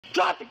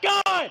Drop the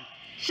gun!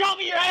 Show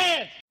me your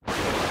hands!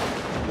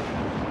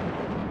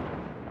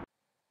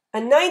 A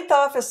 9th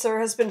officer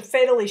has been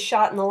fatally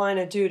shot in the line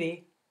of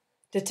duty.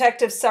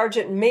 Detective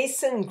Sergeant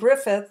Mason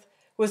Griffith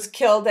was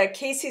killed at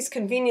Casey's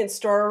convenience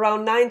store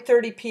around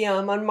 9:30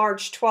 p.m. on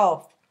March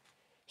 12th.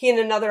 He and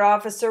another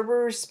officer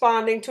were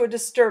responding to a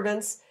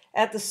disturbance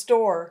at the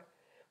store.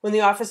 When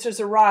the officers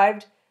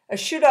arrived, a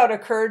shootout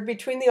occurred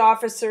between the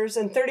officers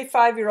and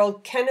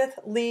 35-year-old Kenneth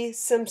Lee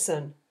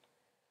Simpson.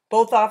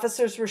 Both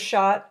officers were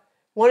shot,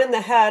 one in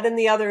the head and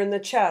the other in the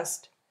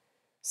chest.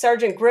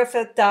 Sergeant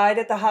Griffith died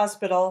at the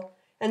hospital,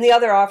 and the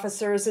other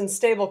officer is in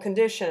stable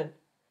condition.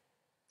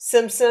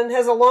 Simpson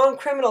has a long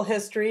criminal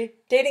history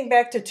dating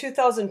back to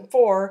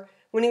 2004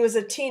 when he was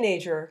a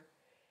teenager,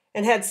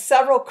 and had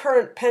several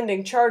current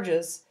pending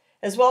charges,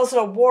 as well as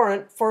a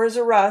warrant for his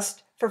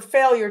arrest for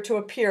failure to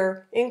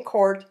appear in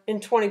court in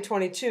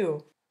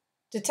 2022.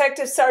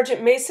 Detective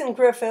Sergeant Mason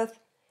Griffith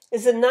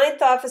is the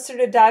 9th officer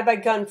to die by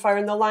gunfire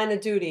in the line of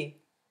duty.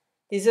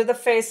 These are the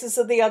faces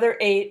of the other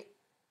 8,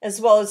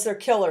 as well as their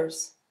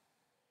killers.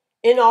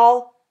 In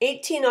all,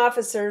 18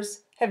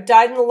 officers have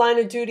died in the line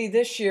of duty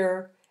this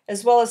year,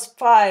 as well as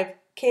 5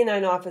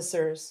 canine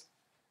officers.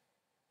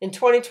 In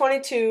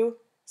 2022,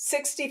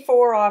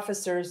 64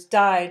 officers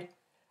died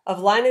of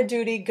line of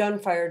duty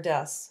gunfire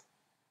deaths.